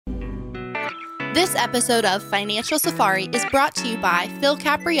This episode of Financial Safari is brought to you by Phil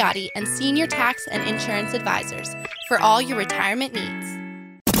Capriotti and Senior Tax and Insurance Advisors for all your retirement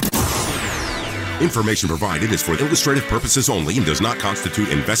needs. Information provided is for illustrative purposes only and does not constitute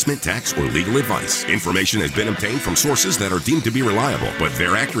investment, tax, or legal advice. Information has been obtained from sources that are deemed to be reliable, but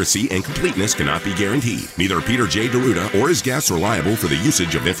their accuracy and completeness cannot be guaranteed. Neither Peter J. D'Arruda or his guests are liable for the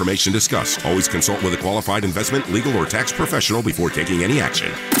usage of information discussed. Always consult with a qualified investment, legal, or tax professional before taking any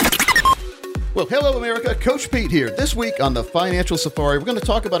action. Well, hello, America. Coach Pete here. This week on the Financial Safari, we're going to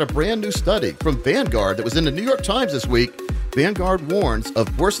talk about a brand new study from Vanguard that was in the New York Times this week. Vanguard warns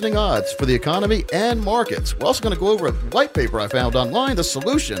of worsening odds for the economy and markets. We're also going to go over a white paper I found online. The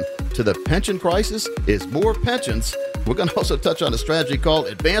solution to the pension crisis is more pensions. We're going to also touch on a strategy called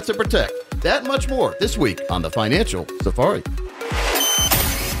Advance and Protect. That much more this week on the Financial Safari.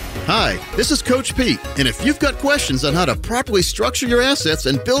 Hi, this is Coach Pete, and if you've got questions on how to properly structure your assets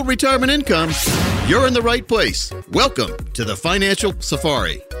and build retirement income, you're in the right place. Welcome to the Financial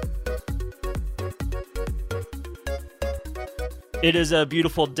Safari. It is a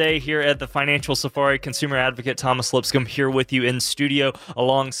beautiful day here at the Financial Safari. Consumer advocate Thomas Lipscomb here with you in studio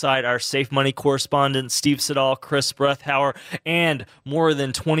alongside our Safe Money correspondent Steve Siddall, Chris Brethauer, and more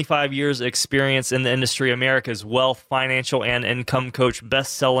than 25 years experience in the industry, America's wealth, financial, and income coach,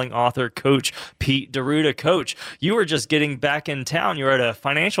 best-selling author, Coach Pete D'Arruda. Coach, you were just getting back in town. You were at a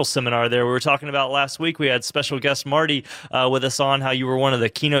financial seminar there. We were talking about last week. We had special guest Marty with us on, how you were one of the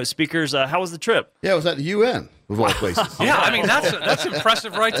keynote speakers. How was the trip? Yeah, I was at the UN. Of all places. Yeah, I mean, that's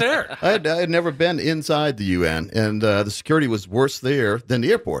impressive right there. I had never been inside the UN, and the security was worse there than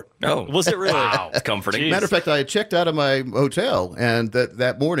the airport. Oh, was it really? Wow, it's comforting. Matter of fact, I had checked out of my hotel, and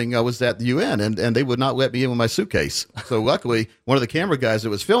that morning I was at the UN, and they would not let me in with my suitcase. So luckily, one of the camera guys that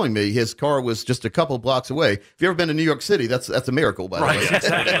was filming me, his car was just a couple blocks away. If you've ever been to New York City, that's a miracle, by the way.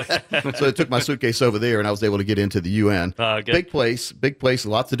 Exactly. So I took my suitcase over there, and I was able to get into the UN. Big place,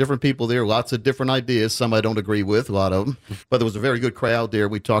 lots of different people there, lots of different ideas. Some I don't agree with, a lot of them. But there was a very good crowd there.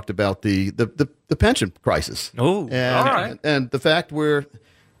 We talked about the pension crisis. Oh, and, all right. And the fact where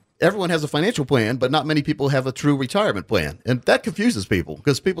everyone has a financial plan, but not many people have a true retirement plan. And that confuses people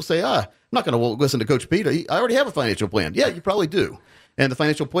because people say, I'm not going to listen to Coach Peter. I already have a financial plan. Yeah, you probably do. And the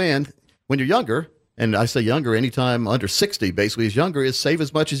financial plan, when you're younger, and I say younger, anytime under 60 basically is younger, is save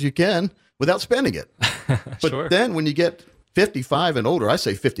as much as you can without spending it. But Sure. then when you get 55 and older, I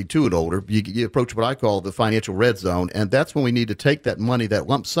say 52 and older, you approach what I call the financial red zone, and that's when we need to take that money, that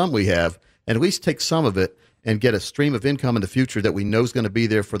lump sum we have, and at least take some of it and get a stream of income in the future that we know is going to be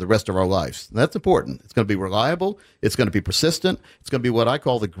there for the rest of our lives. And that's important. It's going to be reliable. It's going to be persistent. It's going to be what I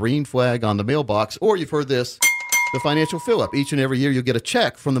call the green flag on the mailbox, or you've heard this, the financial fill-up. Each and every year you'll get a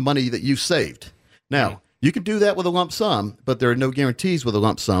check from the money that you saved. Now, you can do that with a lump sum, but there are no guarantees with a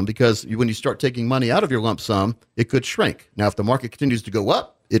lump sum because when you start taking money out of your lump sum, it could shrink. Now, if the market continues to go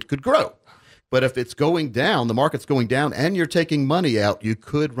up, it could grow. But if it's going down, the market's going down, and you're taking money out, you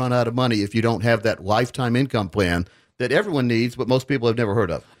could run out of money if you don't have that lifetime income plan that everyone needs, but most people have never heard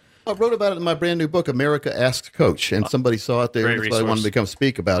of. I wrote about it in my brand new book, America Asks Coach, and somebody saw it there. Great That's why I wanted to come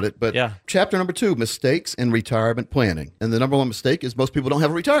speak about it. But Yeah. Chapter number 2, mistakes in retirement planning. And the number one mistake is most people don't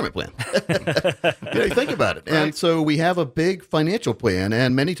have a retirement plan. You think about it. And so we have a big financial plan,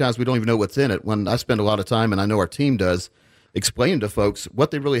 and many times we don't even know what's in it. When I spend a lot of time, and I know our team does, explaining to folks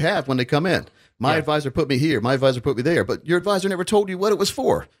what they really have when they come in. My advisor put me here. My advisor put me there. But your advisor never told you what it was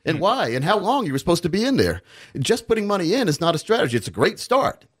for and why and how long you were supposed to be in there. Just putting money in is not a strategy. It's a great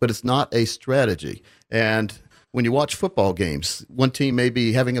start, but it's not a strategy. And when you watch football games, one team may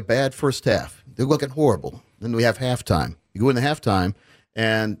be having a bad first half. They're looking horrible. Then we have halftime. You go into halftime,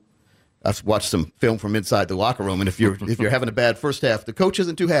 and I've watched some film from inside the locker room, and if you're having a bad first half, the coach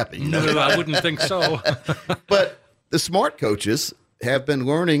isn't too happy. No, I wouldn't think so. But the smart coaches have been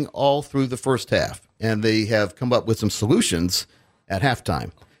learning all through the first half, and they have come up with some solutions at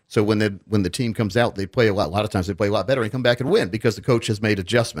halftime. So when the team comes out, they play a lot of times they play a lot better and come back and win because the coach has made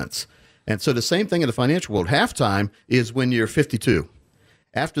adjustments. And so the same thing in the financial world. Halftime is when you're 52.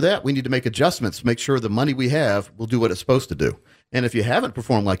 After that, we need to make adjustments to make sure the money we have will do what it's supposed to do. And if you haven't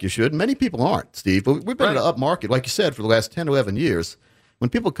performed like you should, many people aren't, Steve, but we've been in an up market, like you said, for the last 10, 11 years.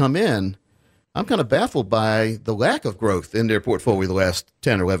 When people come in, I'm kind of baffled by the lack of growth in their portfolio the last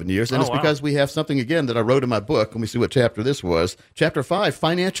 10 or 11 years. And it's because we have something, again, that I wrote in my book. Let me see what chapter this was. Chapter 5,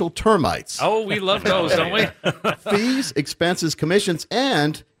 financial termites. Oh, we love those, don't we? Fees, expenses, commissions,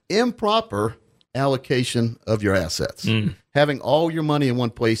 and improper allocation of your assets. Having all your money in one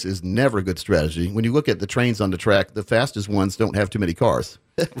place is never a good strategy. When you look at the trains on the track, the fastest ones don't have too many cars.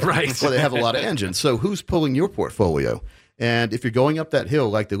 Right. Well, they have a lot of engines. So who's pulling your portfolio? And if you're going up that hill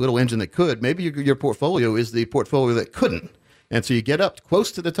like the little engine that could, maybe your portfolio is the portfolio that couldn't. And so you get up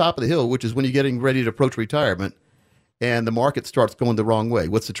close to the top of the hill, which is when you're getting ready to approach retirement, and the market starts going the wrong way.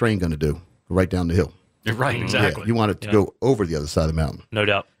 What's the train going to do? Go right down the hill. You're right, exactly. Yeah, you want it to go over the other side of the mountain. No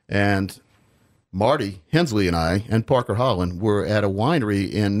doubt. And Marty Hensley and I and Parker Holland were at a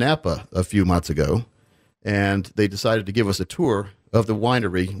winery in Napa a few months ago, and they decided to give us a tour of the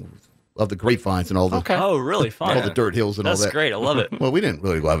winery, of the grapevines and all the Oh, really? Fun. all the dirt hills and That's all that. great. I love it. Well, we didn't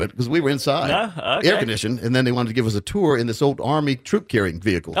really love it because we were inside, No? Okay. air conditioned, and then they wanted to give us a tour in this old Army troop carrying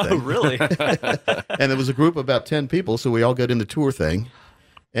vehicle Oh, thing. really? And there was a group of about 10 people, so we all got in the tour thing.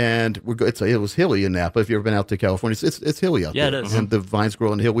 And it was hilly in Napa. If you've ever been out to California, it's hilly out Yeah, there. it is. And the vines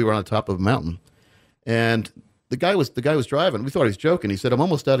grow on the hill. We were on the top of a mountain, and the guy was driving. We thought he was joking. He said, "I'm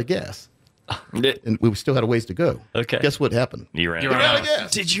almost out of gas," and we still had a ways to go. Okay. Guess what happened? You ran. You're We're out right. of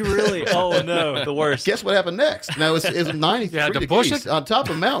gas. Did you really? Oh, no. The worst. Guess what happened next? Now it's 93 had to push degrees it? on top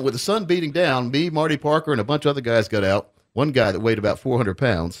of a mountain with the sun beating down. Me, Marty Parker, and a bunch of other guys got out. One guy that weighed about 400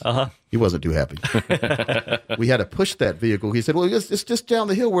 pounds. He wasn't too happy. We had to push that vehicle. He said, "Well, it's just down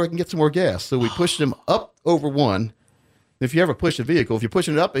the hill where I can get some more gas." So we pushed him up over one. If you ever push a vehicle, if you're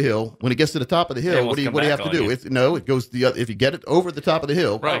pushing it up a hill, when it gets to the top of the Yeah, it hill, wants what do to you come have back to on do? you. It goes the other. If you get it over the top of the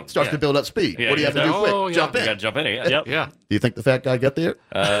hill, Right, it starts yeah. to build up speed. Yeah, What do you have to yeah. do quick? Oh, yeah. Jump You in. got to jump in. Yeah. Yep. Yeah. Do you think the fat guy got there?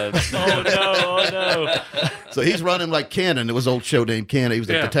 Oh, no. Oh, no. So he's running like Cannon. It was an old show named Cannon. He was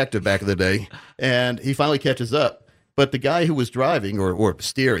a Yeah. detective back in the day. And he finally catches up. But the guy who was driving or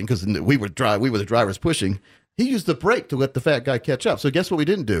steering, because we were the drivers pushing, he used the brake to let the fat guy catch up. So guess what we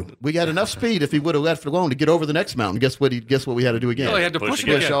didn't do? We got enough speed if he would have left it alone to get over the next mountain. Guess what we had to do again? Oh, he had to push it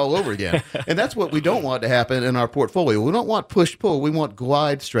Push again. all over again. And that's what we don't want to happen in our portfolio. We don't want push-pull. We want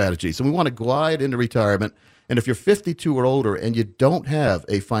glide strategies. And we want to glide into retirement. And if you're 52 or older and you don't have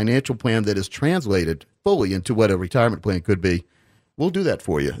a financial plan that is translated fully into what a retirement plan could be, we'll do that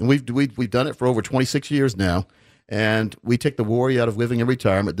for you. And we've done it for over 26 years now. And we take the worry out of living in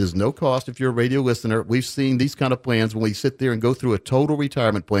retirement. There's no cost if you're a radio listener. We've seen these kind of plans when we sit there and go through a total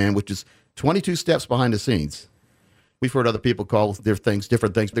retirement plan, which is 22 steps behind the scenes. We've heard other people call their things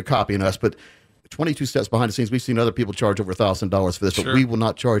different things. They're copying us, but 22 steps behind the scenes. We've seen other people charge over $1,000 for this, but we will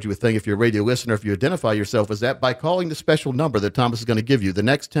not charge you a thing if you're a radio listener. If you identify yourself as that by calling the special number that Thomas is going to give you, the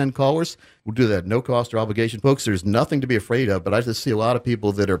next 10 callers will do that at no cost or obligation. Folks, there's nothing to be afraid of, but I just see a lot of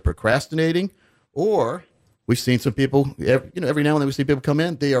people that are procrastinating, or we've seen some people, every now and then we see people come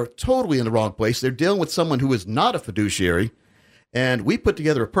in, they are totally in the wrong place. They're dealing with someone who is not a fiduciary, and we put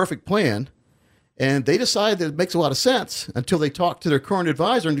together a perfect plan. And they decide that it makes a lot of sense until they talk to their current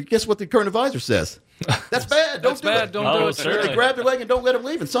advisor. And guess what the current advisor says? That's bad. Don't That's do bad. it. Don't Oh, do it. sure. They grab their leg and don't let them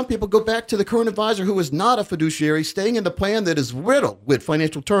leave. And some people go back to the current advisor who is not a fiduciary, staying in the plan that is riddled with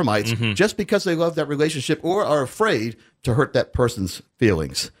financial termites just because they love that relationship or are afraid to hurt that person's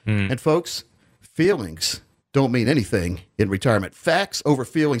feelings. And folks, feelings don't mean anything in retirement. Facts over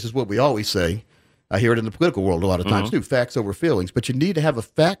feelings is what we always say. I hear it in the political world a lot of times too, facts over feelings. But you need to have a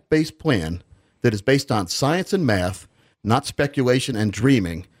fact-based plan that is based on science and math, not speculation and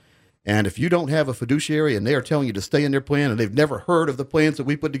dreaming. And if you don't have a fiduciary and they are telling you to stay in their plan and they've never heard of the plans that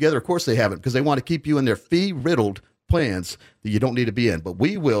we put together, of course they haven't, because they want to keep you in their fee-riddled plans that you don't need to be in. But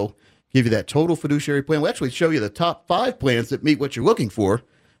we will give you that total fiduciary plan. We'll actually show you the top 5 plans that meet what you're looking for.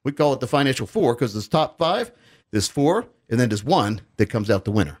 We call it the financial 4 because there's top 5, there's 4, and then there's 1 that comes out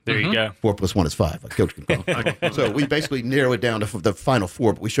the winner. There you go. 4 plus 1 is 5. Like Coach can call. So we basically narrow it down to the final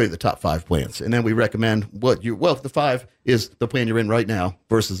 4, but we show you the top 5 plans. And then we recommend the 5 is the plan you're in right now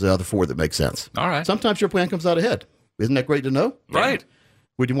versus the other 4 that makes sense. All right. Sometimes your plan comes out ahead. Isn't that great to know? Right.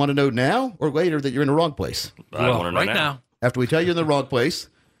 Would you want to know now or later that you're in the wrong place? I Well, want to know right now. now. After we tell you in the wrong place,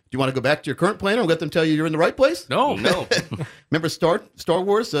 do you want to go back to your current plan or let them tell you you're in the right place? No. No. Remember Star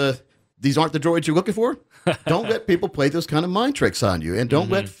Wars? These aren't the droids you're looking for? Don't let people play those kind of mind tricks on you. And don't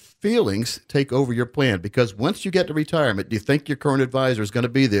let feelings take over your plan. Because once you get to retirement, you think your current advisor is going to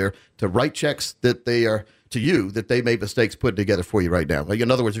be there to write checks that they are to you that they made mistakes putting together for you right now. Like in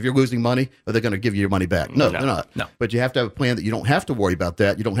other words, if you're losing money, are they going to give you your money back? No, they're not. No. But you have to have a plan that you don't have to worry about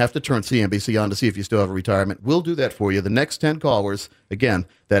that. You don't have to turn CNBC on to see if you still have a retirement. We'll do that for you. The next 10 callers, again,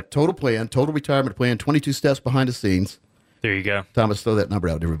 that total plan, total retirement plan, 22 steps behind the scenes. There you go. Thomas, throw that number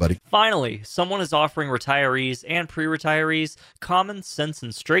out, everybody. Finally, someone is offering retirees and pre-retirees common sense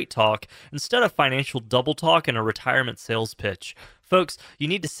and straight talk instead of financial double talk and a retirement sales pitch. Folks, you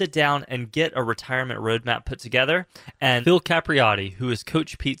need to sit down and get a retirement roadmap put together. And Phil Capriotti, who is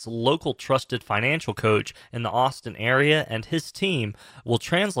Coach Pete's local trusted financial coach in the Austin area, and his team will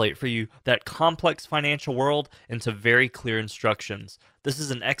translate for you that complex financial world into very clear instructions. This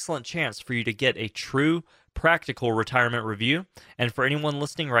is an excellent chance for you to get a true practical retirement review. And for anyone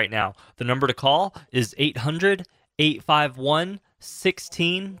listening right now, the number to call is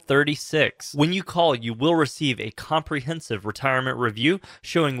 800-851-1636. When you call, you will receive a comprehensive retirement review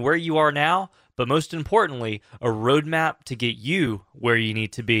showing where you are now, but most importantly, a roadmap to get you where you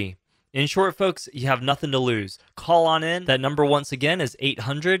need to be. In short, folks, you have nothing to lose. Call on in. That number, once again, is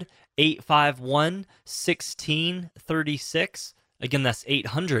 800-851-1636. Again, that's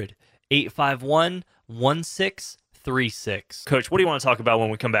 800-851-1636. Coach, what do you want to talk about when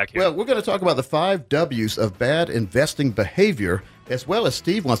we come back here? Well, we're going to talk about the 5 W's of bad investing behavior, as well as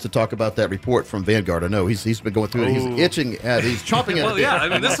Steve wants to talk about that report from Vanguard. I know he's been going through it. He's itching, he's chomping at Well, it. yeah, I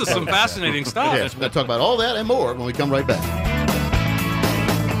mean, this is some fascinating stuff. Yeah, we're going to talk about all that and more when we come right back.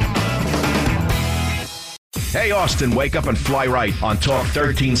 Hey, Austin, wake up and fly right on Talk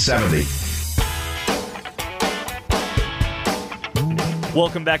 1370.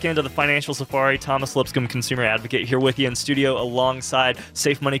 Welcome back into the Financial Safari. Thomas Lipscomb, consumer advocate, here with you in studio alongside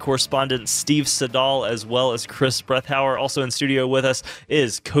Safe Money correspondent Steve Siddall, as well as Chris Brethauer. Also in studio with us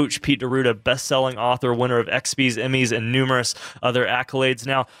is Coach Pete D'Arruda, best-selling author, winner of XP's, Emmys, and numerous other accolades.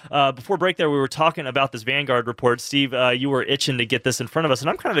 Now, before break there, we were talking about this Vanguard report. Steve, you were itching to get this in front of us, and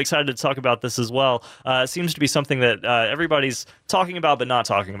I'm kind of excited to talk about this as well. It seems to be something that everybody's talking about but not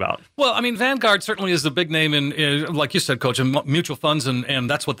talking about. Well, I mean, Vanguard certainly is the big name in like you said, Coach, in mutual funds, and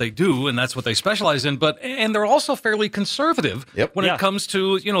that's what they do, and that's what they specialize in. And they're also fairly conservative when it comes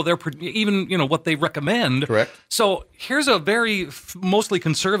to their even what they recommend. Correct. So here's a very mostly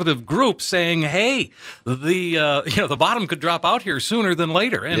conservative group saying, hey, the bottom could drop out here sooner than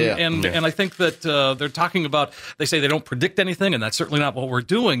later, and I think that they're talking about. They say they don't predict anything, and that's certainly not what we're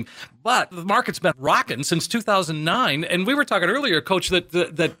doing. But the market's been rocking since 2009, and we were talking earlier, Coach, that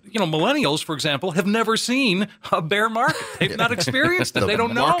millennials, for example, have never seen a bear market. They've not experienced it. They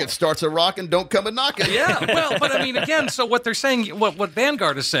don't know. Market starts a rocking, don't come a knocking. Yeah, well, but I mean, again, so what they're saying, what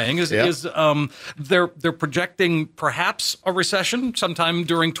Vanguard is saying is they're projecting perhaps a recession sometime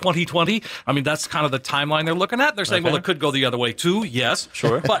during 2020. I mean, that's kind of the timeline they're looking at. They're saying, well, it could go the other way too. Yes,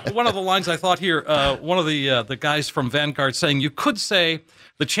 sure. But one of the lines I thought here, one of the guys from Vanguard saying, you could say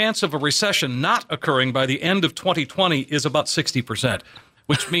the chance of a recession not occurring by the end of 2020 is about 60%.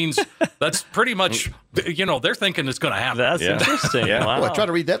 Which means that's pretty much, they're thinking it's going to happen. That's interesting. Wow. Well, I tried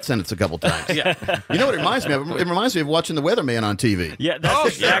to read that sentence a couple times. Yeah. You know what it reminds me of? It reminds me of watching The Weatherman on TV. Yeah, that's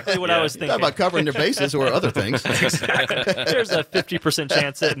exactly what I was thinking. Talk about covering their bases or other things. Exactly. There's a 50%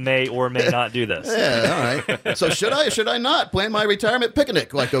 chance it may or may not do this. Yeah, all right. So should I or should I not plan my retirement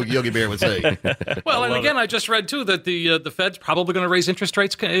picnic, like Yogi Bear would say? Well, and again, I just read, too, that the Fed's probably going to raise interest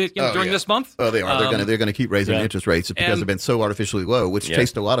rates during this month. Oh, they are. They're going to keep raising interest rates because they've been so artificially low, which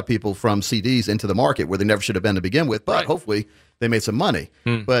chased a lot of people from CDs into the market where they never should have been to begin with. But hopefully they made some money.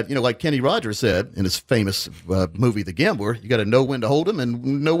 But, like Kenny Rogers said in his famous movie, The Gambler, you got to know when to hold them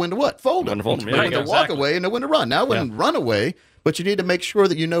and know when to what? Fold them. Know when to walk away and know when to run. Now, I wouldn't run away, but you need to make sure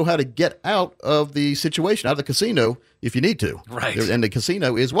that you know how to get out of the situation, out of the casino, if you need to. Right. And the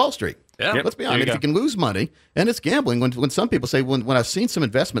casino is Wall Street. Yeah. Let's be honest. If you can lose money, and it's gambling. When some people say, when I've seen some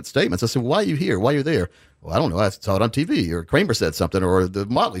investment statements, I say, why are you here? Why are you there? Well, I don't know. I saw it on TV, or Kramer said something, or the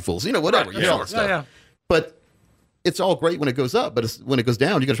Motley Fools, whatever. Right. You know all that stuff. Yeah. But it's all great when it goes up, but when it goes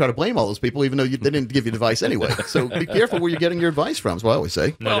down, you're going to try to blame all those people, even though they didn't give you advice anyway. So be careful where you're getting your advice from, is what I always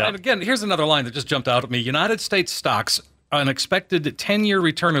say. Well, and again, here's another line that just jumped out at me. United States stocks, an expected 10-year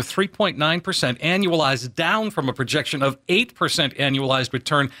return of 3.9% annualized, down from a projection of 8% annualized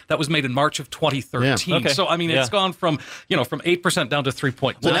return that was made in March of 2013. Yeah. Okay. So, I mean, it's gone from 8% down to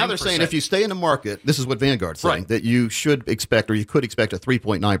 3.9%. So now they're saying if you stay in the market, this is what Vanguard's saying, that you should expect, or you could expect, a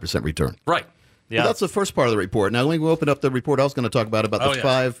 3.9% return. Right. Yeah. So that's the first part of the report. Now, when we open up the report I was going to talk about the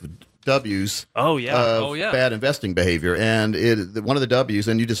 5 W's of bad investing behavior. And one of the W's,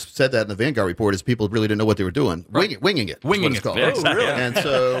 and you just said that in the Vanguard report, is people really didn't know what they were doing. Right. Winging it. Winging it. Oh, really? And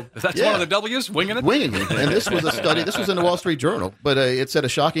so that's one of the W's? Winging it? Winging it. And this was a study. This was in the Wall Street Journal. But it said a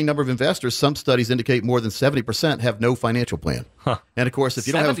shocking number of investors, some studies indicate more than 70% have no financial plan. Huh. And, of course, if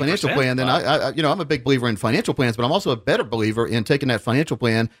you don't have a financial plan, then I'm a big believer in financial plans, but I'm also a better believer in taking that financial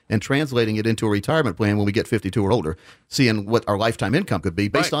plan and translating it into a retirement plan when we get 52 or older, seeing what our lifetime income could be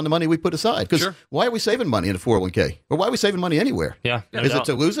based on the money we put aside. Because why are we saving money in a 401k? Or why are we saving money anywhere? Yeah. Is it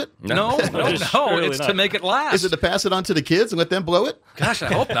to lose it? No. It's to make it last. Is it to pass it on to the kids and let them blow it? Gosh,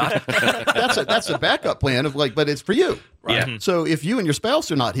 I hope not. That's a backup plan but it's for you. Right. Yeah. So if you and your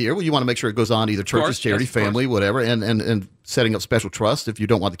spouse are not here, well, you want to make sure it goes on either churches, charity, family, whatever, and setting up special trust if you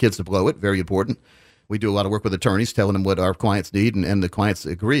don't want the kids to blow it. Very important. We do a lot of work with attorneys, telling them what our clients need, and the clients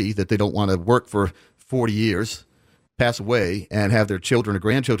agree that they don't want to work for 40 years, pass away and have their children or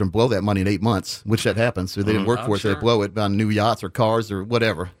grandchildren blow that money in 8 months, which that happens. So they didn't work for it, so they blow it on new yachts or cars or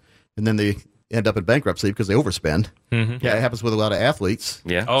whatever. And then they end up in bankruptcy because they overspend. Yeah, it happens with a lot of athletes.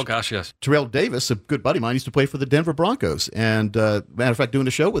 Yeah. Oh, gosh, yes. Terrell Davis, a good buddy of mine, used to play for the Denver Broncos. And matter of fact, doing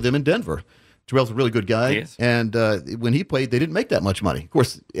a show with him in Denver. Terrell's a really good guy. He is. And when he played, they didn't make that much money. Of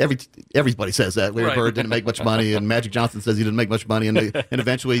course, everybody says that. Larry Bird didn't make much money, and Magic Johnson says he didn't make much money. And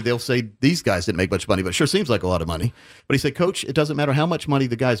eventually they'll say these guys didn't make much money, but it sure seems like a lot of money. But he said, Coach, it doesn't matter how much money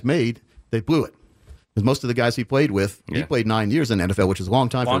the guys made, they blew it. Because most of the guys he played with, he played 9 years in the NFL, which is a long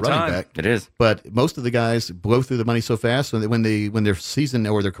time for a running back. It is. But most of the guys blow through the money so fast when their season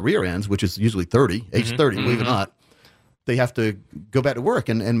or their career ends, which is usually 30, age 30, believe it or not, they have to go back to work.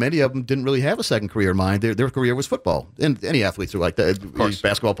 And many of them didn't really have a second career in mind. Their career was football. And any athletes are like that. Of course.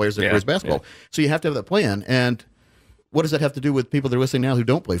 Basketball players, their career is basketball. So you have to have that plan. And what does that have to do with people that are listening now who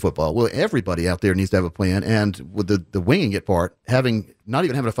don't play football? Well, everybody out there needs to have a plan. And with the winging it part, not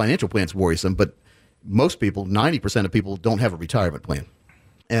even having a financial plan is worrisome, but most people, 90% of people, don't have a retirement plan.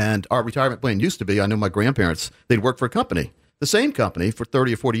 And our retirement plan used to be, I know my grandparents, they'd work for a company, the same company for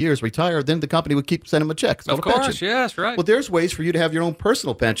 30 or 40 years, retire, then the company would keep sending them a check. It's called Of a pension. course, yes, right. Well, there's ways for you to have your own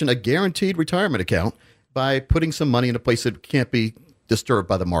personal pension, a guaranteed retirement account, by putting some money in a place that can't be disturbed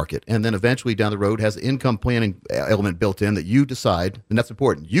by the market. And then eventually down the road has an income planning element built in that you decide, and that's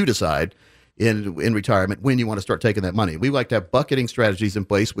important, you decide in retirement when you want to start taking that money. We like to have bucketing strategies in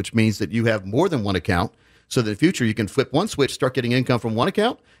place, which means that you have more than one account, so that in the future you can flip one switch, start getting income from one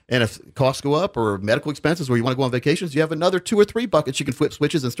account, and if costs go up or medical expenses or you want to go on vacations, you have another 2 or 3 buckets you can flip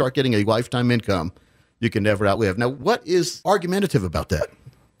switches and start getting a lifetime income you can never outlive. Now, what is argumentative about that?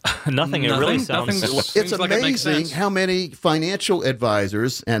 Nothing. It really sounds. It's amazing how many financial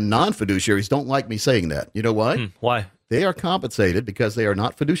advisors and non-fiduciaries don't like me saying that. You know why? Why? They are compensated because they are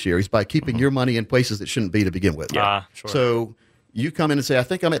not fiduciaries by keeping your money in places that shouldn't be to begin with. Yeah, sure. So you come in and say, I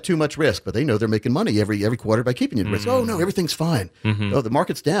think I'm at too much risk, but they know they're making money every quarter by keeping you at risk. Oh, no, everything's fine. Oh, the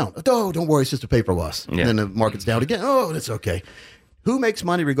market's down. Oh, don't worry, it's just a paper loss. And then the market's down again. Oh, it's okay. Who makes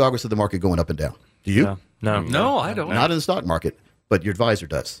money regardless of the market going up and down? Do you? No, I don't. Not in the stock market, but your advisor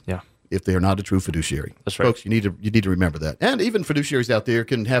does. Yeah. If they are not a true fiduciary. That's right. Folks, you need to remember that. And even fiduciaries out there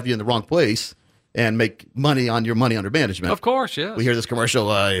can have you in the wrong place and make money on your money under management. Of course, yes. We hear this commercial,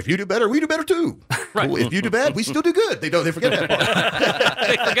 if you do better, we do better too. Right. Well, if you do bad, we still do good. They forget that part.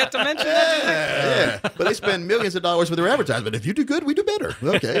 They forget to mention that. Yeah. But they spend millions of dollars for their advertisement. If you do good, we do better.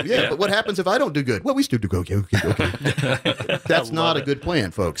 Okay, yeah. But what happens if I don't do good? Well, we still do good. Okay. That's not a good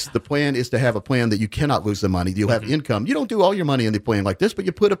plan, folks. The plan is to have a plan that you cannot lose the money. You'll have income. You don't do all your money in the plan like this, but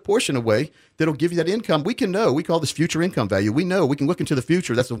you put a portion away that'll give you that income. We can know. We call this future income value. We know. We can look into the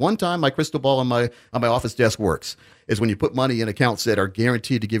future. That's the one time my crystal ball on my office desk works, is when you put money in accounts that are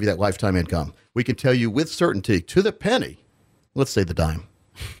guaranteed to give you that lifetime income. We can tell you with certainty, to the penny, let's say the dime.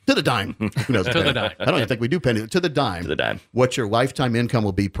 To the dime. Who knows? To the dime. I don't even think we do penny. To the dime. To the dime. What your lifetime income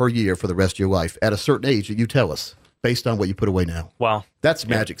will be per year for the rest of your life at a certain age that you tell us, based on what you put away now. Wow. That's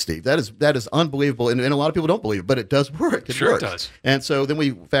magic, Steve. That is unbelievable. And a lot of people don't believe it, but it does work. It Sure works. it does. And so then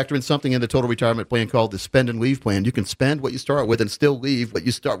we factor in something in the total retirement plan called the spend and leave plan. You can spend what you start with and still leave what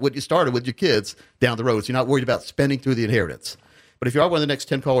you started with your kids down the road. So you're not worried about spending through the inheritance. But if you are one of the next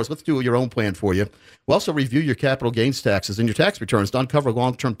 10 callers, let's do your own plan for you. We'll also review your capital gains taxes and your tax returns to uncover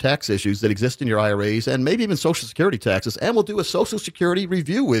long-term tax issues that exist in your IRAs and maybe even Social Security taxes. And we'll do a Social Security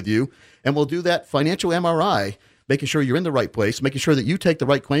review with you, and we'll do that financial MRI, making sure you're in the right place, making sure that you take the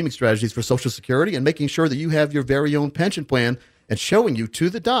right claiming strategies for Social Security, and making sure that you have your very own pension plan, and showing you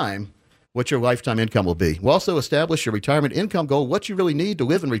to the dime what your lifetime income will be. We'll also establish your retirement income goal, what you really need to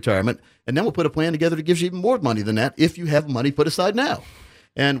live in retirement, and then we'll put a plan together that gives you even more money than that if you have money put aside now.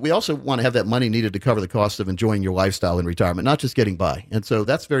 And we also want to have that money needed to cover the cost of enjoying your lifestyle in retirement, not just getting by. And so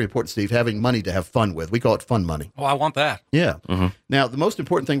that's very important, Steve, having money to have fun with. We call it fun money. Oh, I want that. Yeah. Now, the most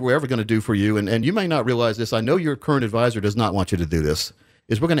important thing we're ever going to do for you, and you may not realize this, I know your current advisor does not want you to do this,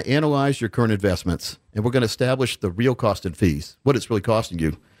 is we're going to analyze your current investments, and we're going to establish the real cost and fees, what it's really costing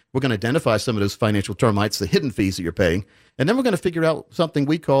you. We're going to identify some of those financial termites, the hidden fees that you're paying, and then we're going to figure out something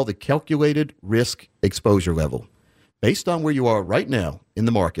we call the calculated risk exposure level. Based on where you are right now in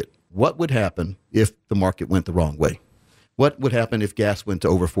the market, what would happen if the market went the wrong way? What would happen if gas went to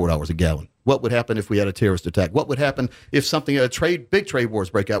over $4 a gallon? What would happen if we had a terrorist attack? What would happen if big trade wars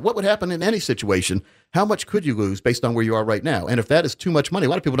break out? What would happen in any situation? How much could you lose based on where you are right now? And if that is too much money, a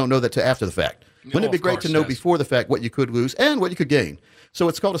lot of people don't know that till after the fact. Wouldn't it be great to know before the fact what you could lose and what you could gain? So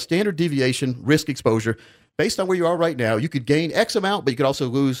it's called a standard deviation risk exposure. Based on where you are right now, you could gain X amount, but you could also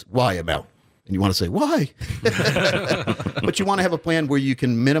lose Y amount. And you want to say, why? But you want to have a plan where you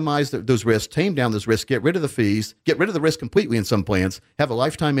can minimize those risks, tame down those risks, get rid of the fees, get rid of the risk completely in some plans, have a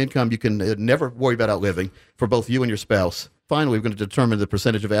lifetime income you can never worry about outliving for both you and your spouse. Finally, we're going to determine the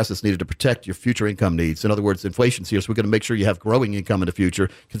percentage of assets needed to protect your future income needs. In other words, inflation's here, so we're going to make sure you have growing income in the future,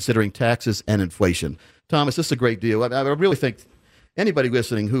 considering taxes and inflation. Thomas, this is a great deal. I really think anybody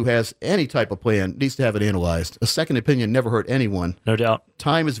listening who has any type of plan needs to have it analyzed. A second opinion never hurt anyone. No doubt.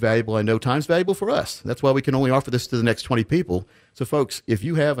 Time is valuable. I know time's valuable for us. That's why we can only offer this to the next 20 people. So, folks, if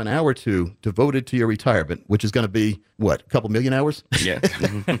you have an hour or two devoted to your retirement, which is going to be, what, a couple million hours? Yeah.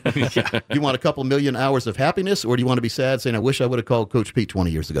 You want a couple million hours of happiness, or do you want to be sad saying, I wish I would have called Coach Pete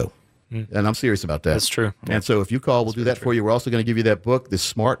 20 years ago? And I'm serious about that. That's true. And so if you call, we'll do that for you. We're also going to give you that book, The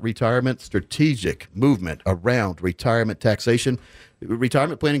Smart Retirement Strategic Movement Around Retirement Taxation.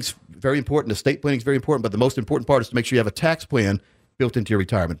 Retirement planning is very important. Estate planning is very important. But the most important part is to make sure you have a tax plan built into your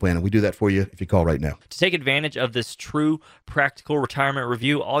retirement plan. And we do that for you if you call right now. To take advantage of this true practical retirement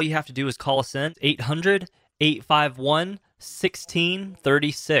review, all you have to do is call us in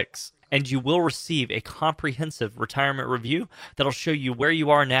 800-851-1636. And you will receive a comprehensive retirement review that'll show you where you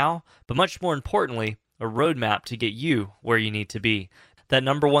are now, but much more importantly, a roadmap to get you where you need to be. That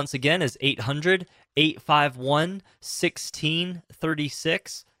number, once again, is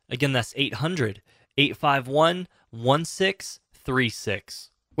 800-851-1636. Again, that's 800-851-1636.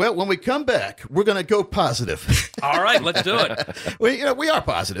 Well, when we come back, we're going to go positive. All right, let's do it. We are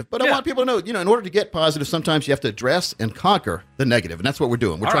positive, but I want people to know, in order to get positive, sometimes you have to address and conquer the negative, and that's what we're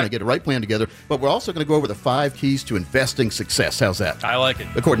doing. We're trying to get a right plan together, but we're also going to go over the 5 keys to investing success. How's that? I like it.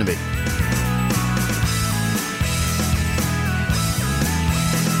 According to me.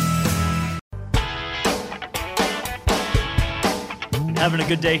 Having a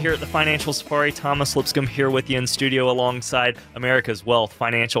good day here at the Financial Safari. Thomas Lipscomb here with you in studio alongside America's Wealth,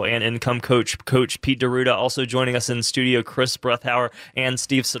 Financial, and Income Coach, Coach Pete D'Arruda. Also joining us in studio, Chris Brethauer and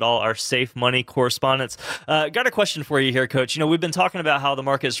Steve Siddall, our Safe Money correspondents. Got a question for you here, Coach. We've been talking about how the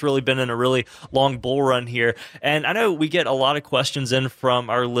market's really been in a really long bull run here. And I know we get a lot of questions in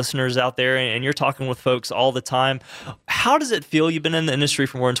from our listeners out there, and you're talking with folks all the time. How does it feel? You've been in the industry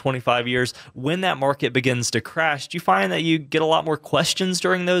for more than 25 years. When that market begins to crash, do you find that you get a lot more questions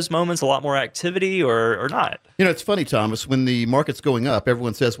during those moments, a lot more activity, or not? It's funny, Thomas, when the market's going up,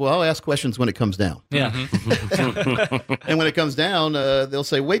 everyone says, well, I'll ask questions when it comes down. Yeah. And when it comes down, they'll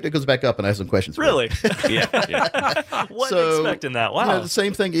say, wait, it goes back up, and I have some questions for Really? Yeah. Wasn't expecting that. Wow. The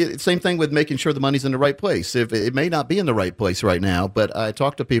same thing with making sure the money's in the right place. If it may not be in the right place right now, but I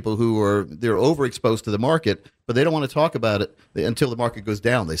talk to people they're overexposed to the market, but they don't want to talk about it until the market goes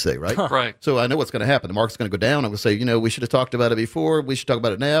down, they say, right? Right. So I know what's going to happen. The market's going to go down. I'm going to say, we should have talked about it before. We should talk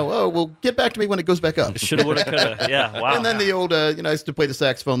about it now. Oh, well, get back to me when it goes back up. Shoulda, woulda, coulda. Yeah, wow. And then the old, I used to play the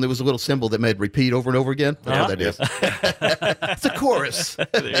saxophone. There was a little symbol that made repeat over and over again. That's what that is. It's a chorus.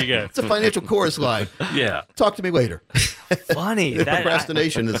 There you go. It's a financial chorus line. Yeah. Talk to me later. Funny.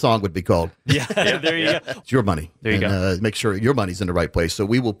 Procrastination, the song would be called. Yeah, there you go. It's your money. There you go. Make sure your money's in the right place. So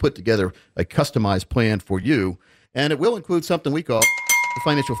we will put together a customized plan for you, and it will include something we call the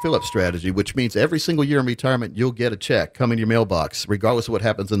financial fill-up strategy, which means every single year in retirement, you'll get a check come in your mailbox, regardless of what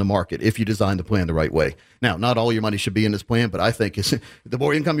happens in the market, if you design the plan the right way. Now, not all your money should be in this plan, but I think the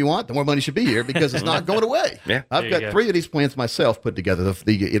more income you want, the more money should be here because it's not going away. Yeah. I've got 3 of these plans myself put together,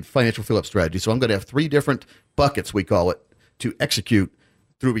 the financial fill-up strategy. So I'm going to have 3 different buckets, we call it, to execute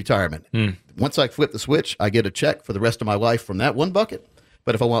through retirement. Once I flip the switch, I get a check for the rest of my life from that one bucket.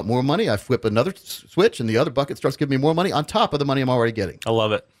 But if I want more money, I flip another switch, and the other bucket starts giving me more money on top of the money I'm already getting. I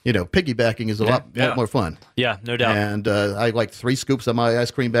love it. Piggybacking is a lot more fun. Yeah, no doubt. And I liked 3 scoops of my ice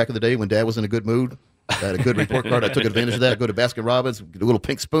cream back in the day when Dad was in a good mood. I had a good report card. I took advantage of that. I go to Baskin Robbins, get a little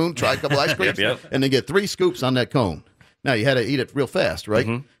pink spoon, try a couple ice creams, and then get 3 scoops on that cone. Now, you had to eat it real fast, right?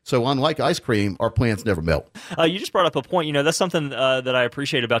 Mm-hmm. So unlike ice cream, our plans never melt. You just brought up a point. That's something that I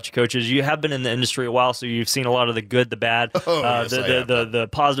appreciate about you, coaches. You have been in the industry a while, so you've seen a lot of the good, the bad, the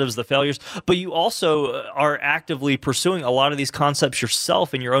positives, the failures. But you also are actively pursuing a lot of these concepts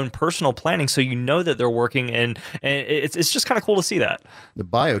yourself in your own personal planning, so you know that they're working, and it's just kind of cool to see that. The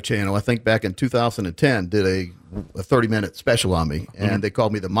Bio Channel, I think back in 2010, did a 30-minute special on me, and they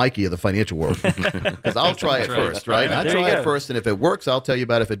called me the Mikey of the financial world. Because I'll try it first, right? I try it first, and if it works, I'll tell you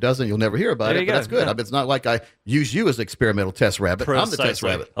about it. If it doesn't, you'll never hear about it, but that's good. I mean, it's not like I use you as an experimental test rabbit. Precisely. I'm the test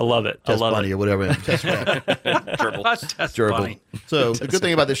rabbit. I love it. Test I love bunny it. or whatever. Test rabbit. Gerbil. So the good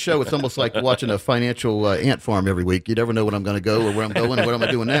thing about this show, it's almost like watching a financial ant farm every week. You never know when I'm going to go or where I'm going or what am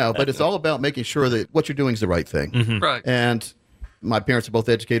I doing now, but it's all about making sure that what you're doing is the right thing. Mm-hmm. Right. And my parents are both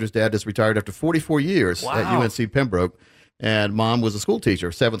educators. Dad is retired after 44 years at UNC Pembroke, and Mom was a school teacher,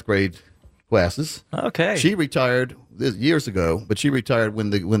 7th grade classes. Okay. She retired years ago, but she retired when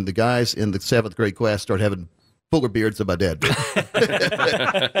the guys in the 7th grade class started having fuller beards than my dad did.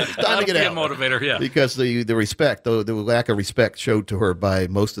 It's time to get out. Motivator, yeah. Because the respect, the lack of respect showed to her by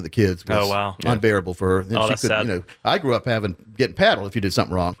most of the kids was unbearable for her. And that's sad. I grew up getting paddled if you did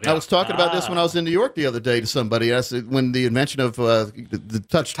something wrong. Yeah. I was talking about this when I was in New York the other day to somebody. I said, when the invention of the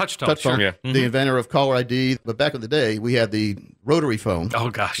touch phone, sure. The inventor of caller ID, but back in the day, we had the rotary phone. Oh,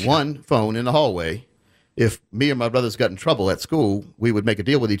 gosh. One phone in the hallway. If me or my brothers got in trouble at school, we would make a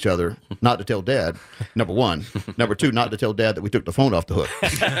deal with each other not to tell Dad, number one. Number two, not to tell Dad that we took the phone off the hook.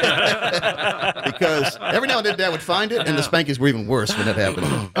 Because every now and then Dad would find it, and the spankings were even worse when that happened.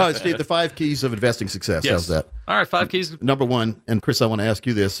 All right, Steve, the 5 keys of investing success. Yes. How's that? All right, 5 keys. Number one, and Chris, I want to ask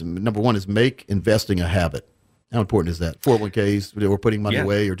you this. Number one is make investing a habit. How important is that? 401ks, we're putting money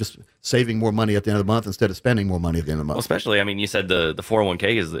away, or just saving more money at the end of the month instead of spending more money at the end of the month? Well, especially, I mean, you said the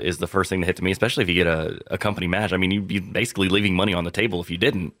 401k is the first thing that hit to me, especially if you get a company match. I mean, you're basically leaving money on the table if you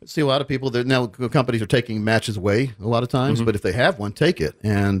didn't. See, a lot of people, now companies are taking matches away a lot of times, but if they have one, take it.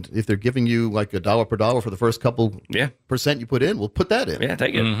 And if they're giving you like $1 per dollar for the first couple percent you put in, we'll put that in. Yeah,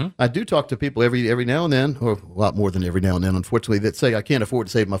 take it. I do talk to people every now and then, or a lot more than every now and then, unfortunately, that say, I can't afford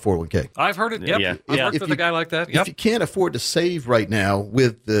to save my 401k. I've heard it. Yep. Yeah. I've worked with a guy like that. If you can't afford to save right now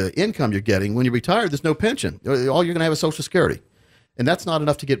with the income you're getting, when you retire, there's no pension. All you're going to have is Social Security. And that's not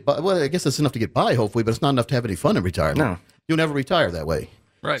enough to get by. Well, I guess it's enough to get by, hopefully, but it's not enough to have any fun in retirement. No. You'll never retire that way.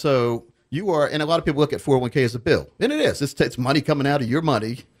 Right. So you are, and a lot of people look at 401k as a bill. And it is. It's money coming out of your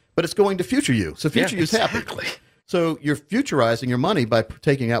money, but it's going to future you. So future you's happy. So you're futurizing your money by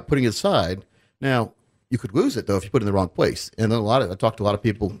putting it aside. Now, you could lose it, though, if you put it in the wrong place. And then I talk to a lot of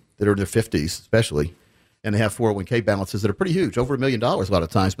people that are in their 50s, especially, and they have 401k balances that are pretty huge, over $1 million a lot of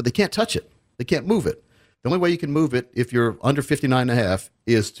times, but they can't touch it. They can't move it. The only way you can move it if you're under 59 and a half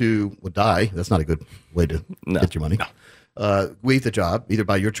is to die. That's not a good way to get your money. No. Leave the job, either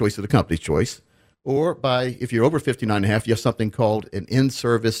by your choice or the company's choice, or by, if you're over 59 and a half, you have something called an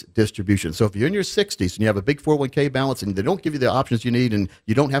in-service distribution. So if you're in your 60s and you have a big 401k balance and they don't give you the options you need and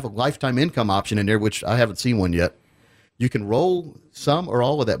you don't have a lifetime income option in there, which I haven't seen one yet, you can roll some or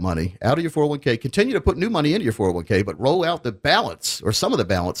all of that money out of your 401k, continue to put new money into your 401k, but roll out the balance or some of the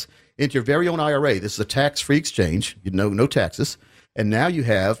balance into your very own IRA. This is a tax-free exchange. No taxes. And now you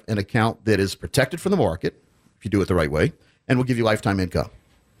have an account that is protected from the market, if you do it the right way, and will give you lifetime income.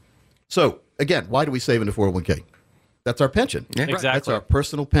 So, again, why do we save in the 401k? That's our pension. Yeah, exactly. That's our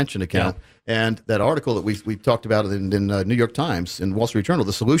personal pension account. Yeah. And that article that we talked about in New York Times and Wall Street Journal,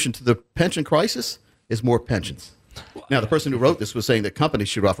 the solution to the pension crisis is more pensions. Now, the person who wrote this was saying that companies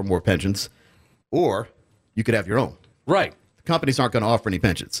should offer more pensions, or you could have your own. Right. The companies aren't going to offer any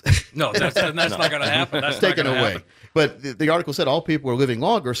pensions. No, that's not going to happen. That's taken away. Happen. But the article said all people are living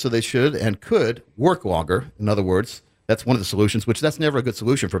longer, so they should and could work longer. In other words, that's one of the solutions, which that's never a good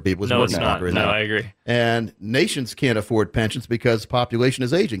solution for people. No, it's not. No, I agree. And nations can't afford pensions because population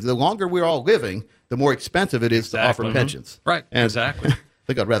is aging. The longer we're all living, the more expensive it is to offer pensions. Right, and exactly. I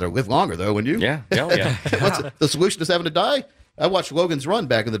think I'd rather live longer, though, wouldn't you? Yeah. Oh, yeah. What's the solution is having to die? I watched Logan's Run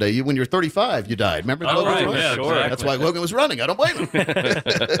back in the day. When you're 35, you died. Remember Logan's Run? Yeah, sure. That's why Logan was running. I don't blame him.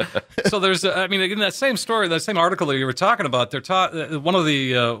 So there's, in that same story, that same article that you were talking about, they're one of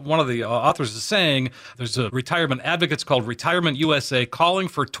the authors is saying there's a retirement advocates called Retirement USA calling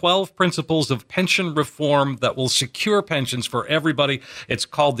for 12 principles of pension reform that will secure pensions for everybody. It's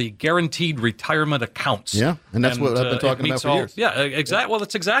called the Guaranteed Retirement Accounts. Yeah, and that's what I've been talking about for years. Yeah, exactly. Well,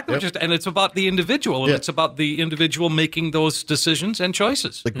 that's exactly what and it's about the individual, and it's about the individual making those decisions and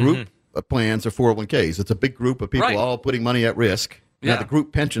choices. The group plans are 401ks. It's a big group of people all putting money at risk. Now, the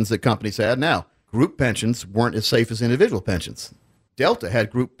group pensions that companies had, now, group pensions weren't as safe as individual pensions. Delta had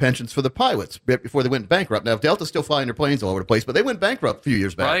group pensions for the pilots before they went bankrupt. Now, Delta's still flying their planes all over the place, but they went bankrupt a few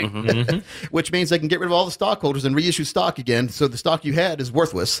years back. Right. Which means they can get rid of all the stockholders and reissue stock again, so the stock you had is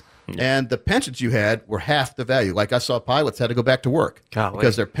worthless. And the pensions you had were half the value. Like I saw pilots had to go back to work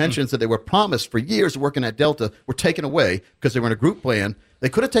because their pensions that they were promised for years working at Delta were taken away because they were in a group plan. They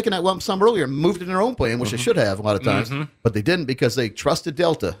could have taken that lump sum earlier and moved it in their own plan, which they should have a lot of times, but they didn't because they trusted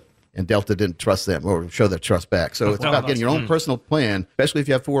Delta. And Delta didn't trust them or show that trust back. So it's about getting your own personal plan, especially if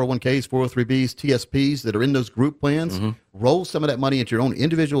you have 401ks, 403bs, TSPs that are in those group plans. Roll some of that money into your own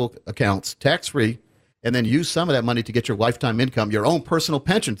individual accounts, tax-free, and then use some of that money to get your lifetime income, your own personal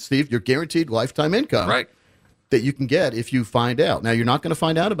pension, Steve, your guaranteed lifetime income that you can get if you find out. Now, you're not going to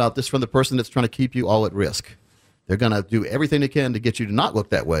find out about this from the person that's trying to keep you all at risk. They're going to do everything they can to get you to not look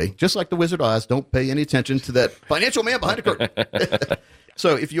that way. Just like the Wizard of Oz, don't pay any attention to that financial man behind the curtain.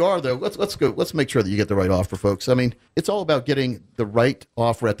 So if you are, though, let's make sure that you get the right offer, folks. I mean, it's all about getting the right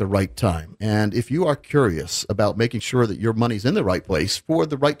offer at the right time. And if you are curious about making sure that your money's in the right place for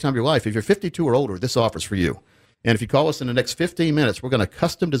the right time of your life, if you're 52 or older, this offer's for you. And if you call us in the next 15 minutes, we're going to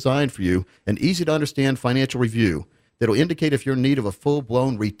custom design for you an easy-to-understand financial review that will indicate if you're in need of a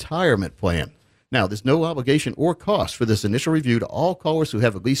full-blown retirement plan. Now, there's no obligation or cost for this initial review to all callers who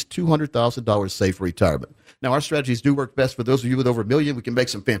have at least $200,000 saved for retirement. Now, our strategies do work best for those of you with over $1 million. We can make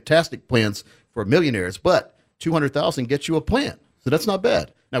some fantastic plans for millionaires, but $200,000 gets you a plan. So that's not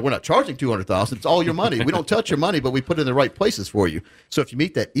bad. Now, we're not charging $200,000. It's all your money. We don't touch your money, but we put it in the right places for you. So if you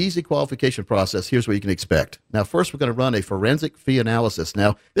meet that easy qualification process, here's what you can expect. Now, first, we're going to run a forensic fee analysis.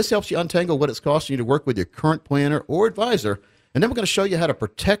 Now, this helps you untangle what it's costing you to work with your current planner or advisor. And then we're going to show you how to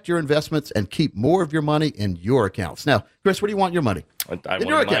protect your investments and keep more of your money in your accounts. Now, Chris, where do you want your money? I want it in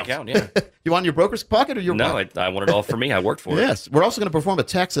my account, yeah. You want your broker's pocket or your pocket? No, I want it all for me. I worked for it. Yes. We're also going to perform a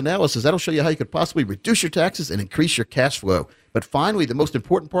tax analysis. That'll show you how you could possibly reduce your taxes and increase your cash flow. But finally, the most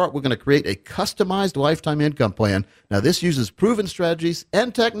important part, we're going to create a customized lifetime income plan. Now, this uses proven strategies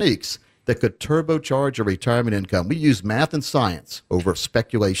and techniques that could turbocharge your retirement income. We use math and science over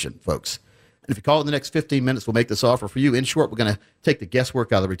speculation, folks. And if you call in the next 15 minutes, we'll make this offer for you. In short, we're going to take the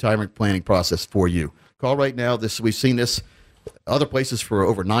guesswork out of the retirement planning process for you. Call right now. We've seen this other places for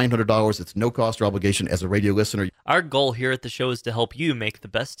over $900. It's no cost or obligation as a radio listener. Our goal here at the show is to help you make the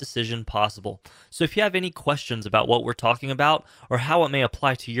best decision possible. So if you have any questions about what we're talking about or how it may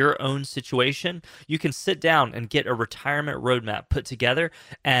apply to your own situation, you can sit down and get a retirement roadmap put together.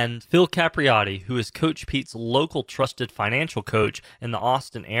 And Phil Capriotti, who is Coach Pete's local trusted financial coach in the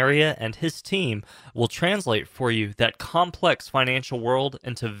Austin area, and his team will translate for you that complex financial world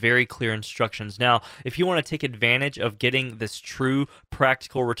into very clear instructions. Now, if you want to take advantage of getting this true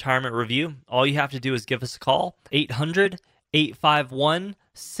practical retirement review, all you have to do is give us a call,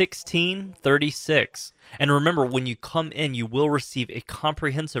 800-851-1636. And remember, when you come in, you will receive a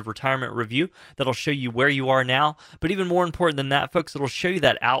comprehensive retirement review that'll show you where you are now. But even more important than that, folks, it'll show you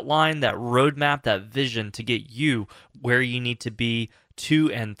that outline, that roadmap, that vision to get you where you need to be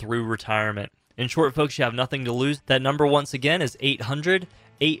to and through retirement. In short, folks, you have nothing to lose. That number, once again, is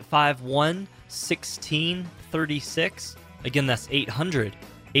 800-851-1636. Again, that's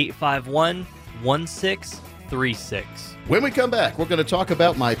 800-851-1636. When we come back, we're going to talk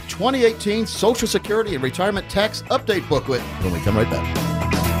about my 2018 Social Security and Retirement Tax Update booklet when we come right back.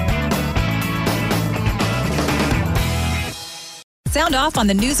 Sound off on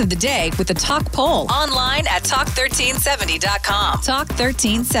the news of the day with the Talk Poll. Online at talk1370.com. Talk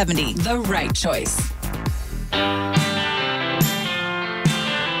 1370, the right choice.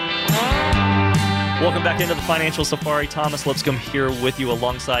 Welcome back into the Financial Safari. Thomas Lipscomb here with you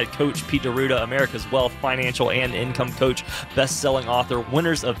alongside Coach Pete D'Arruda, America's Wealth, Financial, and Income Coach, best-selling author,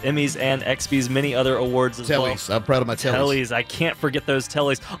 winners of Emmys and XPs, many other awards as well. Tellies. I'm proud of my Tellies. Tellies. I can't forget those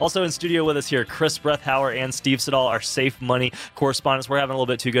Tellies. Also in studio with us here, Chris Brethauer and Steve Siddall, our Safe Money correspondents. We're having a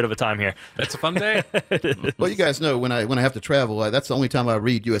little bit too good of a time here. It's a fun day. Well, you guys know when I have to travel, that's the only time I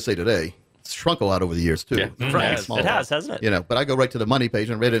read USA Today. It's shrunk a lot over the years, too. Yeah. It has, hasn't it? But I go right to the money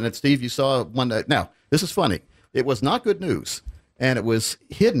page and read it. And Steve, you saw one day. Now, this is funny. It was not good news, and it was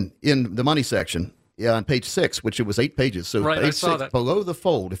hidden in the money section on page 6, which it was 8 pages. So right, page I saw 6, that. below the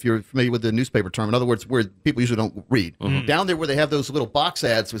fold, if you're familiar with the newspaper term, in other words, where people usually don't read. Mm-hmm. Down there where they have those little box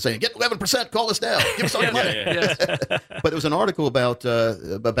ads with saying, get 11%, call us now, give us all your money. But there was an article about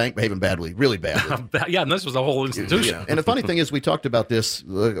a bank behaving badly, really badly. Yeah, and this was a whole institution. And the funny thing is, we talked about this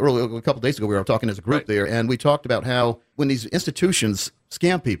earlier, a couple of days ago. We were talking as a group there, and we talked about how when these institutions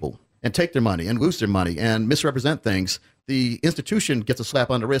scam people and take their money and lose their money and misrepresent things, the institution gets a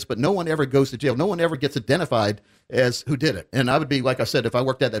slap on the wrist, but no one ever goes to jail. No one ever gets identified as who did it. And I would be, like I said, if I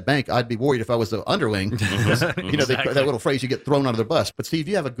worked at that bank, I'd be worried if I was the underling. Because, that little phrase, you get thrown under the bus. But Steve,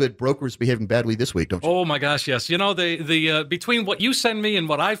 you have a good brokers behaving badly this week, don't you? Oh my gosh, yes. The between what you send me and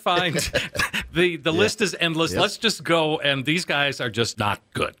what I find, the list is endless. Let's just go, and these guys are just not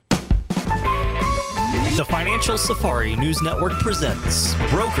good. The Financial Safari News Network presents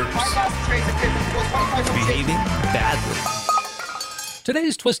Brokers Behaving Badly.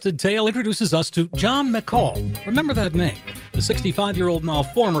 Today's Twisted Tale introduces us to John McCall. Remember that name? The 65-year-old, now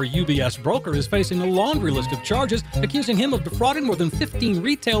former UBS broker, is facing a laundry list of charges accusing him of defrauding more than 15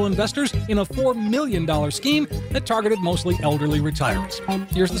 retail investors in a $4 million scheme that targeted mostly elderly retirees.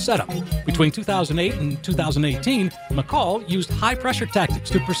 Here's the setup. Between 2008 and 2018, McCall used high-pressure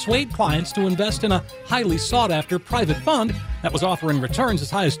tactics to persuade clients to invest in a highly sought-after private fund that was offering returns as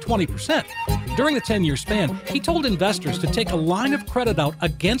high as 20%. During the 10-year span, he told investors to take a line of credit out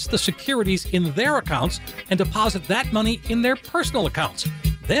against the securities in their accounts and deposit that money in their personal accounts.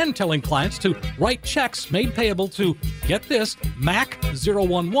 Then telling clients to write checks made payable to, get this,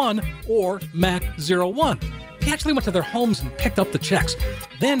 MAC011 or MAC01. He actually went to their homes and picked up the checks.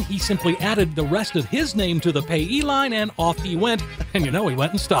 Then he simply added the rest of his name to the payee line, and off he went. And he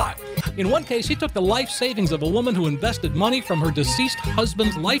went in style. In one case, he took the life savings of a woman who invested money from her deceased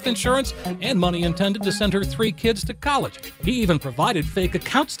husband's life insurance and money intended to send her 3 kids to college. He even provided fake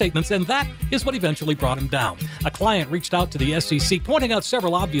account statements, and that is what eventually brought him down. A client reached out to the SEC, pointing out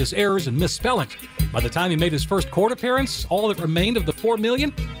several obvious errors and misspellings. By the time he made his first court appearance, all that remained of the $4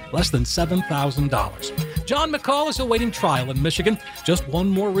 million, less than $7,000. John McCall is awaiting trial in Michigan. Just one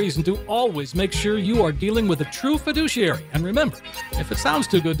more reason to always make sure you are dealing with a true fiduciary. And remember, if it sounds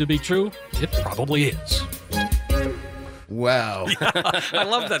too good to be true, it probably is. Wow. I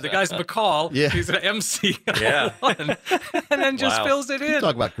love that. The guy's McCall. Yeah. He's an MC. Yeah. And then just fills it in.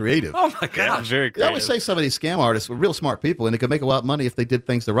 Talk about creative. Oh, my gosh. Very I creative. always say some of these scam artists were real smart people, and they could make a lot of money if they did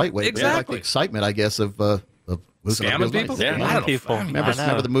things the right way. They had, like, the excitement, I guess, of losing up Scamming real people? money. Yeah, Scamming people.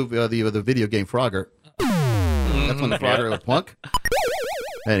 Remember the movie, the video game Frogger? That's when the Frogger was plunk.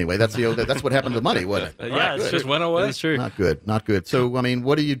 Anyway, that's what happened to the money, wasn't it? Yeah, it's Just went away. That's true. Not good. So, I mean,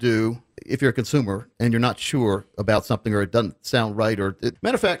 what do you do if you're a consumer and you're not sure about something or it doesn't sound right?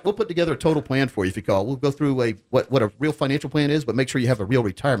 Matter of fact, we'll put together a total plan for you if you call. We'll go through what a real financial plan is, but make sure you have a real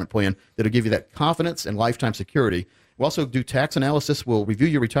retirement plan that'll give you that confidence and lifetime security. We'll also do tax analysis. We'll review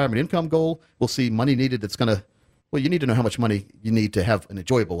your retirement income goal. We'll see money needed that's going to, well, you need to know how much money you need to have an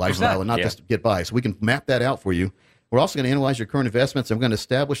enjoyable lifestyle and not just get by. So we can map that out for you. We're also going to analyze your current investments, and we're going to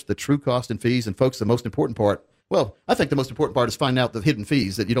establish the true cost and fees. And, folks, the most important part, well, I think the most important part is finding out the hidden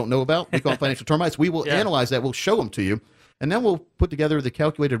fees that you don't know about. We call them financial termites. We will analyze that. We'll show them to you. And then we'll put together the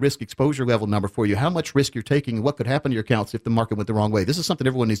calculated risk exposure level number for you, how much risk you're taking and what could happen to your accounts if the market went the wrong way. This is something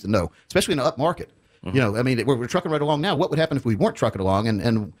everyone needs to know, especially in an up market. Mm-hmm. I mean, we're trucking right along now. What would happen if we weren't trucking along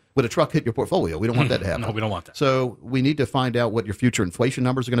and would a truck hit your portfolio? We don't want that to happen. No, we don't want that. So we need to find out what your future inflation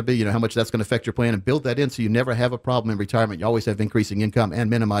numbers are going to be, how much that's going to affect your plan, and build that in so you never have a problem in retirement. You always have increasing income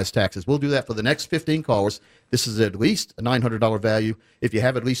and minimize taxes. We'll do that for the next 15 callers. This is at least a $900 value. If you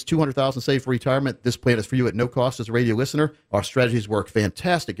have at least $200,000 saved for retirement, this plan is for you at no cost as a radio listener. Our strategies work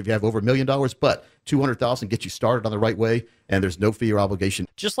fantastic if you have over $1 million, but $200,000 gets you started on the right way, and there's no fee or obligation.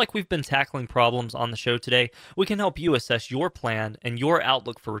 Just like we've been tackling problems on the show today, we can help you assess your plan and your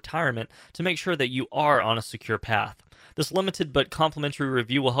outlook for retirement to make sure that you are on a secure path. This limited but complimentary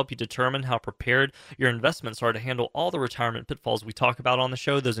review will help you determine how prepared your investments are to handle all the retirement pitfalls we talk about on the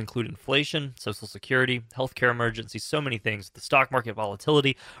show. Those include inflation, Social Security, healthcare emergencies, so many things, the stock market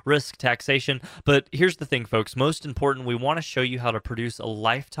volatility, risk, taxation. But here's the thing, folks. Most important, we want to show you how to produce a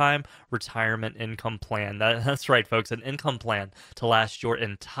lifetime retirement income plan. That's right, folks, an income plan to last your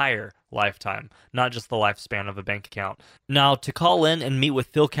entire lifetime, not just the lifespan of a bank account. Now, to call in and meet with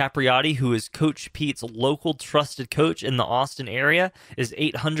Phil Capriotti, who is Coach Pete's local trusted coach in the Austin area, is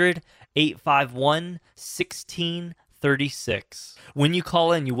 800-851-1636. When you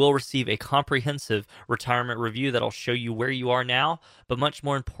call in, you will receive a comprehensive retirement review that'll show you where you are now, but much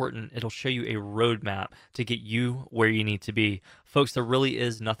more important, it'll show you a roadmap to get you where you need to be. Folks, there really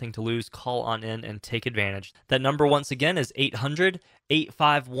is nothing to lose. Call on in and take advantage. That number, once again, is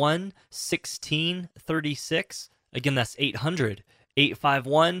 800-851-1636. Again, that's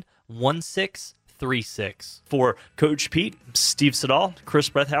 800-851-1636. For Coach Pete, Steve Siddall, Chris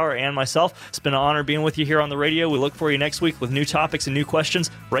Brethauer, and myself, it's been an honor being with you here on the radio. We look for you next week with new topics and new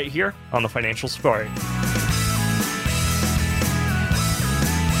questions right here on the Financial Safari.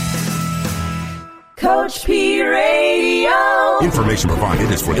 Coach P Radio. Information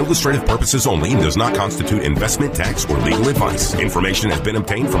provided is for illustrative purposes only and does not constitute investment, tax, or legal advice. Information has been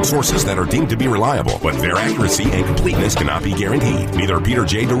obtained from sources that are deemed to be reliable, but their accuracy and completeness cannot be guaranteed. Neither Peter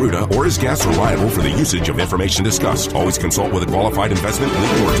J. Deruta or his guests are liable for the usage of information discussed. Always consult with a qualified investment,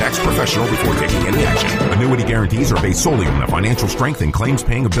 legal, or tax professional before taking any action. Annuity guarantees are based solely on the financial strength and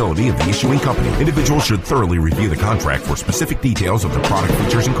claims-paying ability of the issuing company. Individuals should thoroughly review the contract for specific details of the product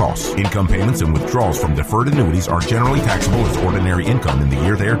features and costs. Income payments and withdrawals from deferred annuities are generally taxable as ordinary income in the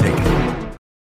year they are taken.